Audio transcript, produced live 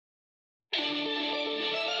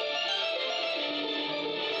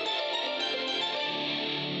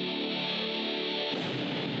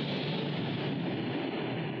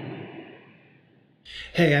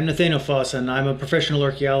Hey, I'm Nathaniel Fawson. I'm a professional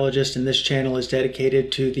archaeologist, and this channel is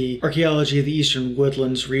dedicated to the archaeology of the Eastern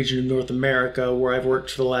Woodlands region of North America, where I've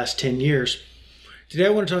worked for the last 10 years. Today I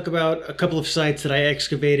want to talk about a couple of sites that I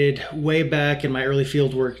excavated way back in my early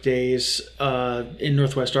fieldwork days in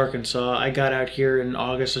northwest Arkansas. I got out here in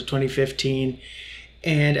August of 2015,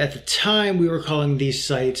 and at the time we were calling these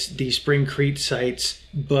sites the Spring Creek sites,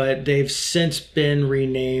 but they've since been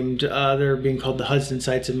renamed. They're being called the Hudson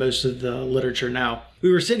sites in most of the literature now.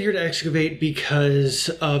 We were sent here to excavate because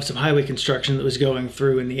of some highway construction that was going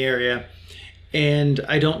through in the area. And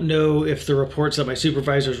I don't know if the reports that my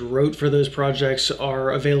supervisors wrote for those projects are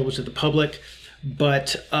available to the public,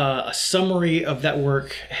 but a summary of that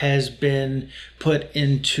work has been put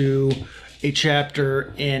into a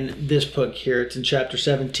chapter in this book here. It's in chapter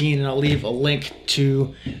 17, and I'll leave a link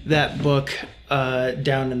to that book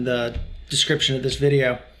down in the description of this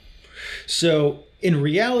video. So in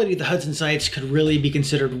reality, the Hudson sites could really be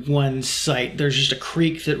considered one site. There's just a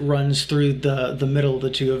creek that runs through the middle of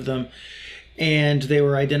the two of them, and they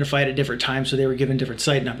were identified at different times, so they were given different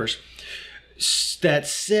site numbers. That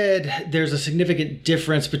said, there's a significant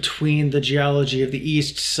difference between the geology of the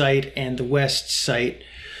east site and the west site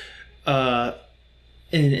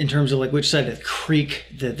in terms of like which side of the creek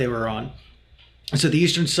that they were on. So the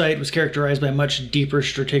eastern site was characterized by much deeper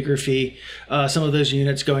stratigraphy, some of those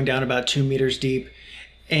units going down about 2 meters deep.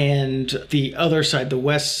 And the other side, the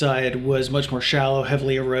west side, was much more shallow,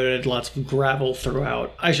 heavily eroded, lots of gravel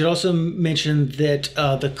throughout. I should also mention that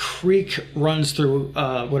the creek runs through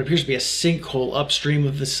what appears to be a sinkhole upstream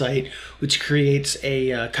of the site, which creates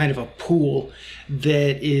a kind of a pool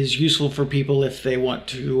that is useful for people if they want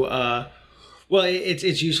to well,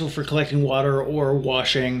 it's useful for collecting water or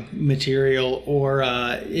washing material, or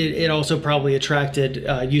it also probably attracted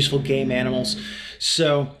useful game animals.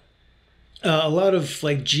 So a lot of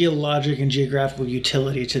like geologic and geographical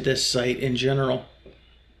utility to this site in general.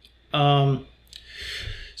 So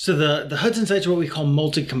the Hudson sites are what we call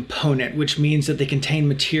multi-component, which means that they contain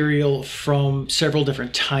material from several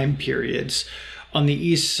different time periods. On the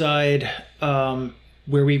east side,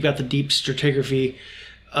 where we've got the deep stratigraphy,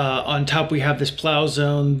 on top we have this plow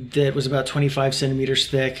zone that was about 25 centimeters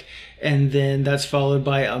thick, and then that's followed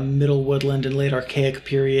by a middle woodland and late Archaic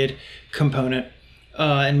period component.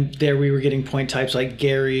 And there we were getting point types like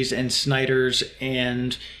Gary's and Snyder's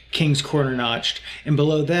and King's Corner Notched. And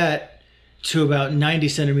below that, to about 90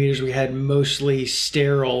 centimeters, we had mostly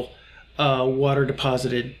sterile water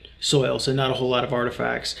deposited soil, so not a whole lot of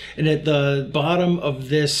artifacts. And at the bottom of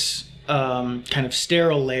this kind of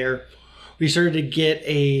sterile layer, we started to get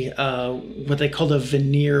a what they called a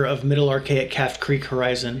veneer of middle Archaic Calf Creek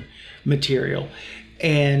horizon material.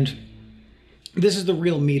 And this is the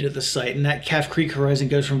real meat of the site, and that Calf Creek horizon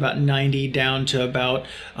goes from about 90 down to about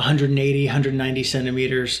 180, 190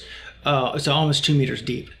 centimeters, so almost 2 meters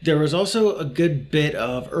deep. There was also a good bit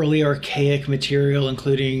of early Archaic material,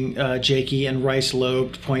 including Jakey and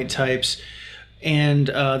rice-lobed point types, and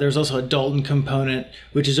there's also a Dalton component,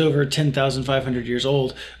 which is over 10,500 years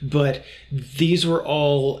old, but these were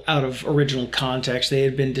all out of original context. They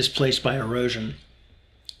had been displaced by erosion.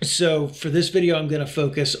 So for this video, I'm going to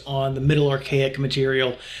focus on the middle Archaic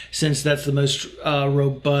material, since that's the most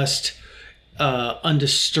robust,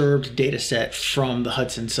 undisturbed data set from the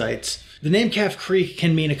Hudson sites. The name Calf Creek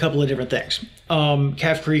can mean a couple of different things.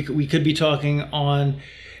 Calf Creek, we could be talking on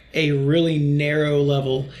a really narrow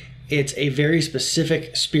level. It's a very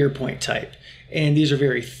specific spear point type. And these are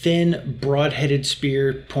very thin, broad-headed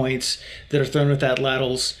spear points that are thrown with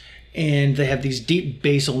atlatls. And they have these deep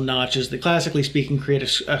basal notches that, classically speaking, create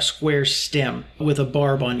a square stem with a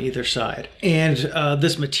barb on either side. And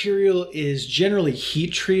this material is generally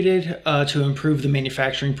heat treated to improve the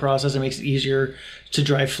manufacturing process. It makes it easier to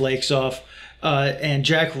dry flakes off. And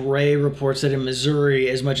Jack Ray reports that in Missouri,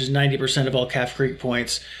 as much as 90% of all Calf Creek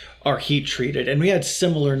points are heat treated. And we had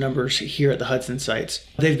similar numbers here at the Hudson sites.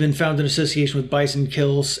 They've been found in association with bison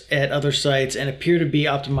kills at other sites and appear to be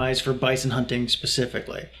optimized for bison hunting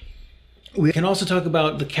specifically. We can also talk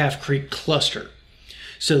about the Calf Creek cluster.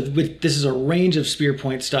 So this is a range of spear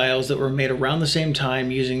point styles that were made around the same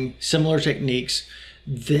time using similar techniques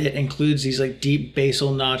that includes these like deep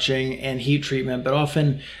basal notching and heat treatment, but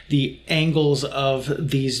often the angles of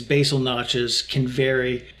these basal notches can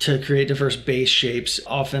vary to create diverse base shapes,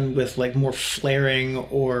 often with like more flaring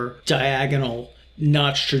or diagonal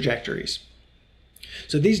notch trajectories.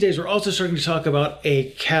 So these days we're also starting to talk about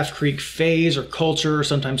a Calf Creek phase or culture, or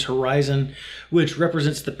sometimes horizon, which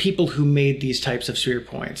represents the people who made these types of spear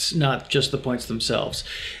points, not just the points themselves.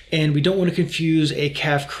 And we don't want to confuse a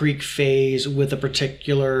Calf Creek phase with a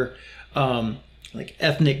particular like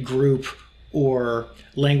ethnic group or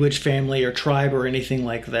language family or tribe or anything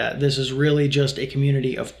like that. This is really just a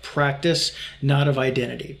community of practice, not of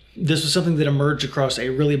identity. This was something that emerged across a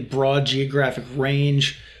really broad geographic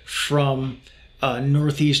range from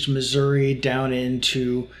northeast Missouri down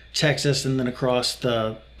into Texas and then across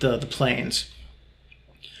the plains.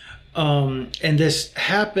 And this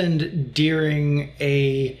happened during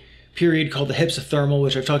a period called the hypsothermal,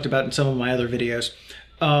 which I've talked about in some of my other videos,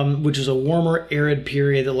 which is a warmer, arid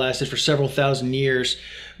period that lasted for several thousand years.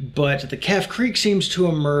 But the Calf Creek seems to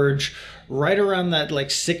emerge right around that like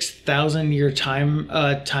 6,000 year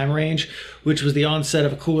time range, which was the onset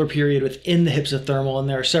of a cooler period within the hypsothermal. And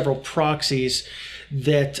there are several proxies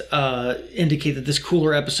that indicate that this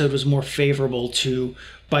cooler episode was more favorable to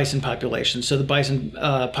bison population. So the bison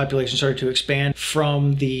population started to expand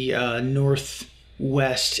from the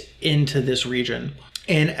northwest into this region.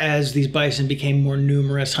 And as these bison became more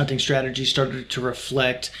numerous, hunting strategies started to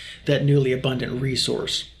reflect that newly abundant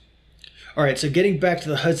resource. All right, so getting back to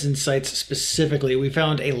the Hudson sites specifically, we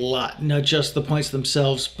found a lot, not just the points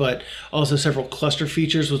themselves, but also several cluster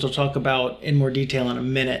features, which I'll talk about in more detail in a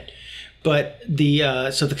minute. But the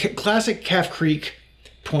classic Calf Creek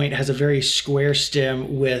point has a very square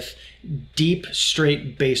stem with deep,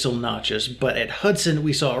 straight basal notches. But at Hudson,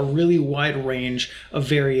 we saw a really wide range of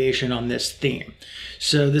variation on this theme.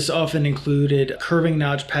 So this often included curving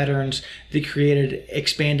notch patterns that created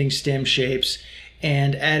expanding stem shapes,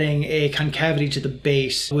 and adding a concavity to the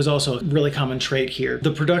base was also a really common trait here.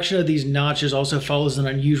 The production of these notches also follows an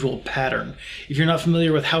unusual pattern. If you're not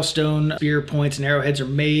familiar with how stone spear points and arrowheads are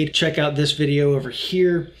made, check out this video over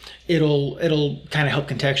here. It'll kind of help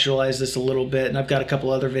contextualize this a little bit, and I've got a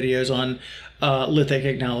couple other videos on lithic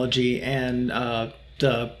technology and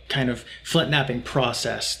the kind of flint knapping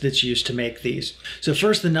process that's used to make these. So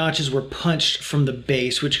first, the notches were punched from the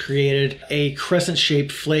base, which created a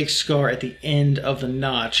crescent-shaped flake scar at the end of the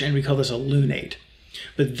notch, and we call this a lunate.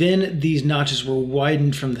 But then these notches were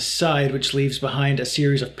widened from the side, which leaves behind a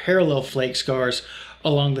series of parallel flake scars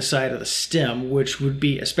along the side of the stem, which would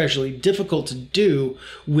be especially difficult to do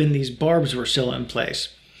when these barbs were still in place.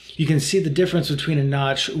 You can see the difference between a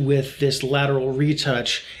notch with this lateral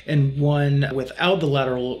retouch and one without the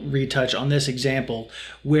lateral retouch on this example,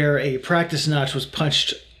 where a practice notch was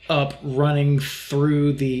punched up running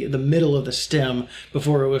through the middle of the stem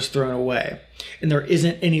before it was thrown away. And there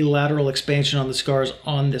isn't any lateral expansion on the scars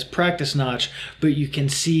on this practice notch, but you can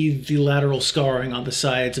see the lateral scarring on the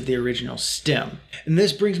sides of the original stem. And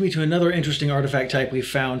this brings me to another interesting artifact type we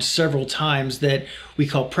found several times that we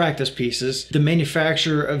call practice pieces. The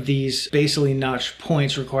manufacture of these basally notched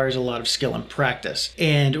points requires a lot of skill and practice.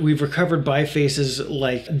 And we've recovered bifaces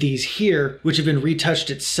like these here, which have been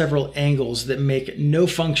retouched at several angles that make no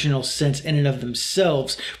functional sense in and of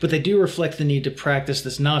themselves, but they do reflect the need to practice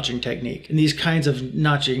this notching technique. And these kinds of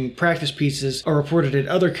notching practice pieces are reported at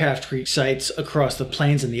other Calf Creek sites across the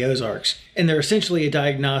plains and the Ozarks. And they're essentially a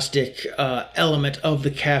diagnostic element of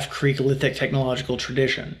the Calf Creek lithic technological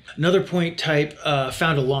tradition. Another point type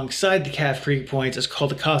found alongside the Calf Creek points is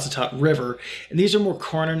called the Cossatot River. And these are more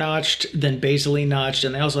corner notched than basally notched,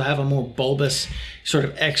 and they also have a more bulbous sort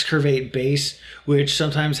of excavate base, which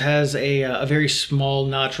sometimes has a very small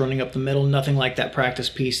notch running up the middle, nothing like that practice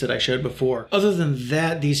piece that I showed before. Other than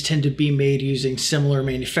that, these tend to be made using similar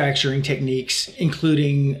manufacturing techniques,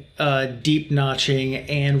 including deep notching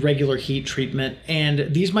and regular heat treatment,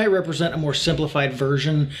 and these might represent a more simplified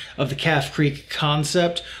version of the Calf Creek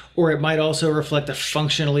concept, or it might also reflect a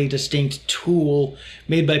functionally distinct tool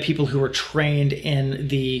made by people who were trained in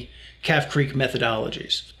the Calf Creek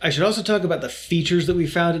methodologies. I should also talk about the features that we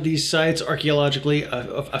found at these sites archaeologically.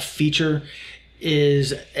 A feature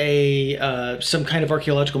is some kind of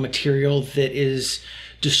archaeological material that is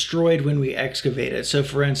destroyed when we excavate it. So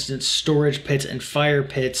for instance, storage pits and fire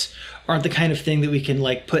pits aren't the kind of thing that we can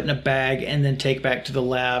like put in a bag and then take back to the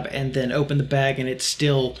lab and then open the bag and it's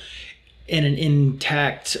still in an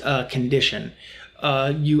intact condition.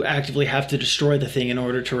 You actively have to destroy the thing in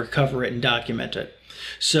order to recover it and document it.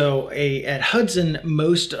 So at Hudson,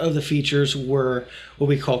 most of the features were what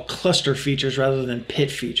we call cluster features rather than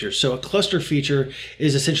pit features. So a cluster feature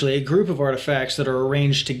is essentially a group of artifacts that are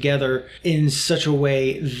arranged together in such a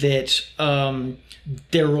way that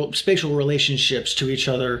their spatial relationships to each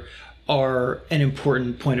other are an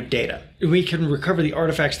important point of data. We can recover the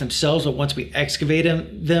artifacts themselves, but once we excavate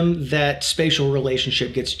them, that spatial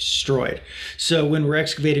relationship gets destroyed. So when we're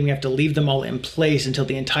excavating, we have to leave them all in place until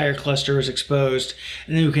the entire cluster is exposed,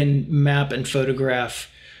 and then we can map and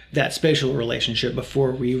photograph that spatial relationship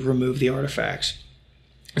before we remove the artifacts.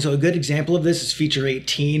 So a good example of this is feature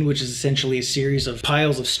 18, which is essentially a series of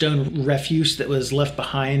piles of stone refuse that was left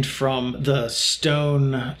behind from the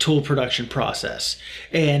stone tool production process.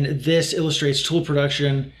 And this illustrates tool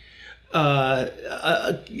production.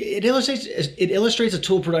 It illustrates a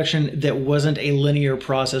tool production that wasn't a linear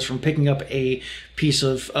process from picking up a piece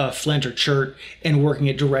of flint or chert and working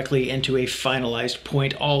it directly into a finalized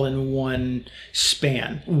point all in one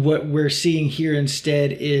span. What we're seeing here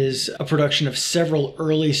instead is a production of several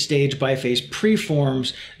early stage biphase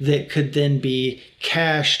preforms that could then be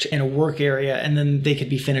cached in a work area, and then they could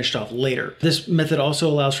be finished off later. This method also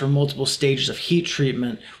allows for multiple stages of heat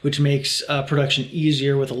treatment, which makes production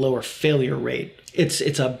easier with a lower failure rate.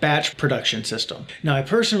 It's a batch production system. Now, I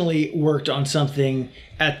personally worked on something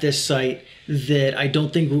at this site that I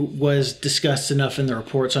don't think was discussed enough in the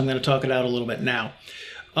report, so I'm going to talk it out a little bit now.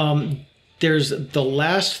 There's the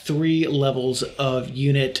last 3 levels of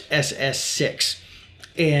Unit SS6.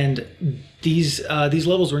 And these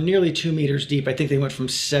levels were nearly 2 meters deep. I think they went from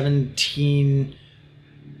 1.70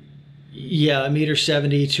 meters to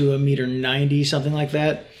 1.90 meters, something like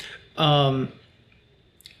that. And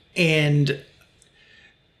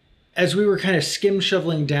as we were kind of skim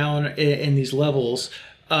shoveling down in these levels,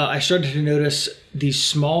 I started to notice these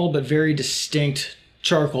small but very distinct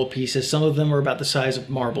charcoal pieces. Some of them were about the size of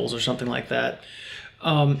marbles or something like that.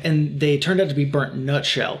 And they turned out to be burnt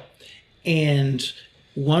nutshell. And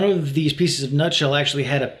one of these pieces of nutshell actually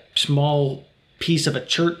had a small piece of a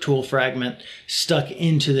chert tool fragment stuck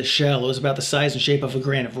into the shell. It was about the size and shape of a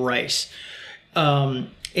grain of rice.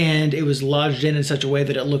 And it was lodged in such a way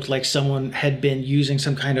that it looked like someone had been using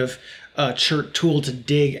some kind of chert tool to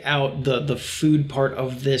dig out the food part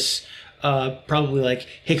of this, probably like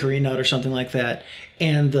hickory nut or something like that.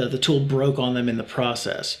 And the tool broke on them in the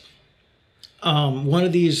process. One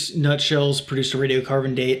of these nutshells produced a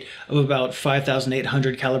radiocarbon date of about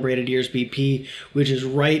 5,800 calibrated years BP, which is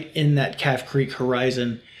right in that Calf Creek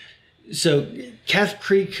horizon. So Calf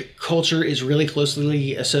Creek culture is really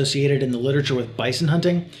closely associated in the literature with bison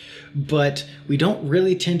hunting, but we don't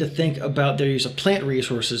really tend to think about their use of plant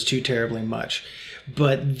resources too terribly much.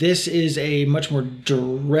 But this is a much more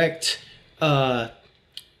direct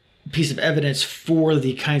piece of evidence for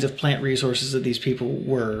the kinds of plant resources that these people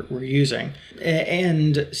were using.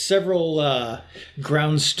 And several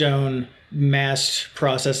groundstone mass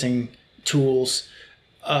processing tools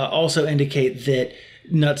also indicate that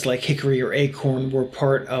nuts like hickory or acorn were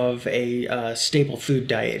part of a staple food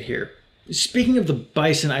diet here. Speaking of the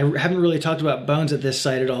bison, I haven't really talked about bones at this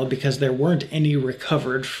site at all because there weren't any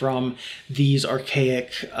recovered from these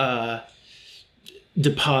archaic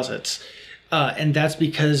deposits. And that's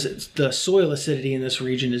because the soil acidity in this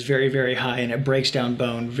region is very, very high and it breaks down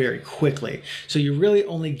bone very quickly. So you really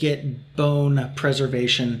only get bone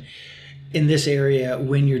preservation in this area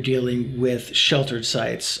when you're dealing with sheltered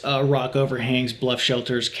sites, rock overhangs, bluff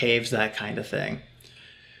shelters, caves, that kind of thing.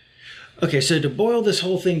 Okay, so to boil this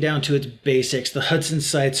whole thing down to its basics, the Hudson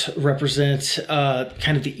sites represent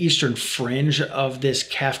kind of the eastern fringe of this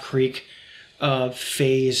Calf Creek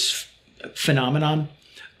phase phenomenon.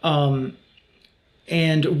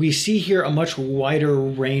 And we see here a much wider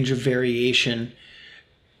range of variation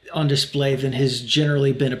on display than has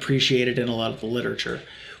generally been appreciated in a lot of the literature.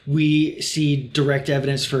 We see direct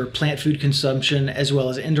evidence for plant food consumption as well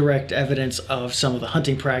as indirect evidence of some of the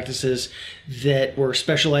hunting practices that were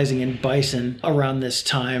specializing in bison around this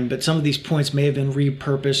time, but some of these points may have been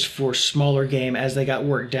repurposed for smaller game as they got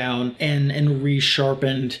worked down and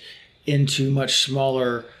resharpened into much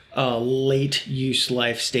smaller late use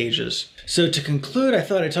life stages. So to conclude, I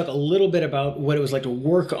thought I'd talk a little bit about what it was like to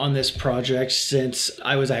work on this project since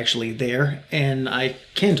I was actually there, and I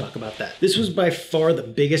can talk about that. This was by far the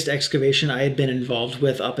biggest excavation I had been involved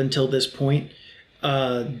with up until this point.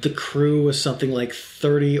 The crew was something like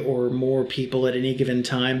 30 or more people at any given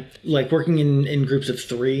time, like working in groups of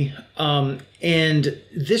 3. And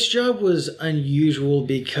this job was unusual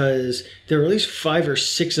because there were at least 5 or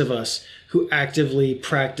 6 of us who actively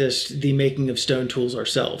practiced the making of stone tools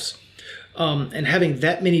ourselves. And having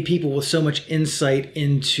that many people with so much insight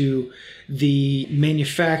into the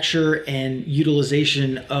manufacture and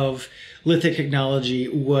utilization of lithic technology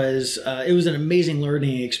was it was an amazing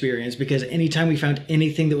learning experience, because anytime we found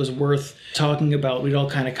anything that was worth talking about, we'd all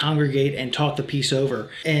kind of congregate and talk the piece over.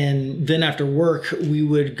 And then after work, we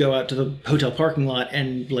would go out to the hotel parking lot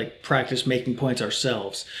and like practice making points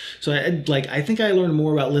ourselves. So I think I learned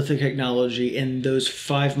more about lithic technology in those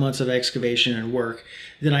 5 months of excavation and work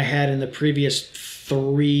than I had in the previous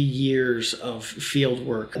 3 years of field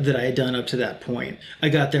work that I had done up to that point. I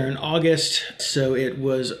got there in August, so it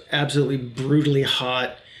was absolutely brutally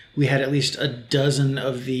hot we had at least a dozen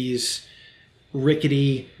of these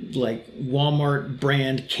rickety, like Walmart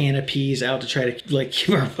brand canopies out to try to like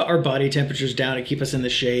keep our body temperatures down and keep us in the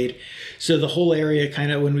shade. So the whole area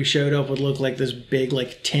kind of, when we showed up, would look like this big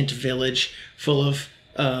like tent village full of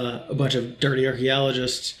a bunch of dirty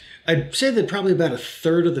archaeologists. I'd say that probably about a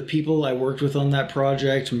third of the people I worked with on that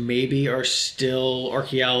project maybe are still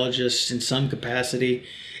archaeologists in some capacity,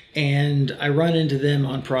 and I run into them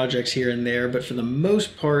on projects here and there, but for the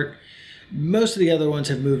most part, most of the other ones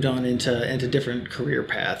have moved on into different career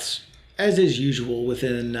paths, as is usual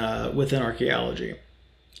within archaeology.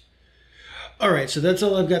 All right, so that's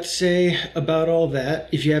all I've got to say about all that.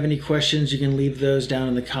 If you have any questions, you can leave those down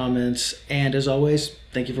in the comments. And as always,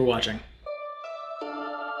 thank you for watching.